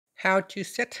how to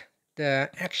set the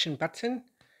action button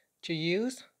to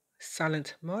use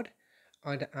silent mode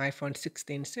on the iPhone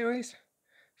 16 series.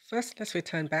 First, let's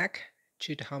return back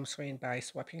to the home screen by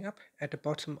swiping up at the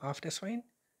bottom of the screen.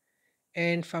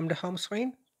 And from the home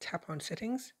screen, tap on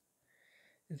Settings.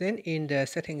 Then in the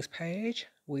Settings page,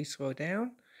 we scroll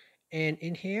down, and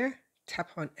in here,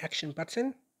 tap on Action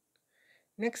button.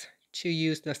 Next, to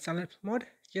use the silent mode,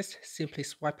 just simply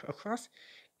swipe across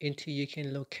until you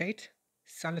can locate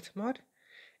silent mode.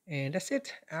 And that's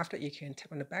it. After, you can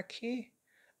tap on the back key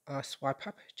or swipe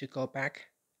up to go back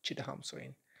to the home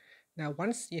screen. Now,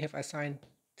 once you have assigned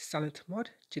silent mode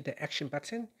to the action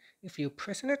button, if you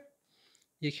press on it,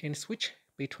 you can switch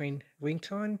between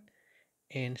ringtone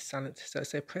and silent. So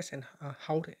say press and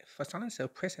hold for silent. So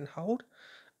press and hold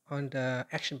on the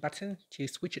action button to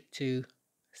switch it to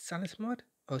silent mode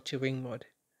or to ring mode.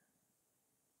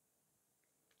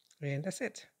 And that's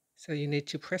it. So you need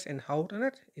to press and hold on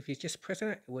it. If you just press on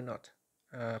it, it will not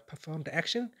perform the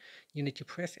action. You need to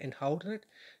press and hold on it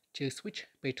to switch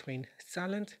between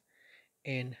silent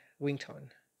and ringtone.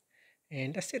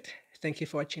 And that's it. Thank you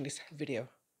for watching this video.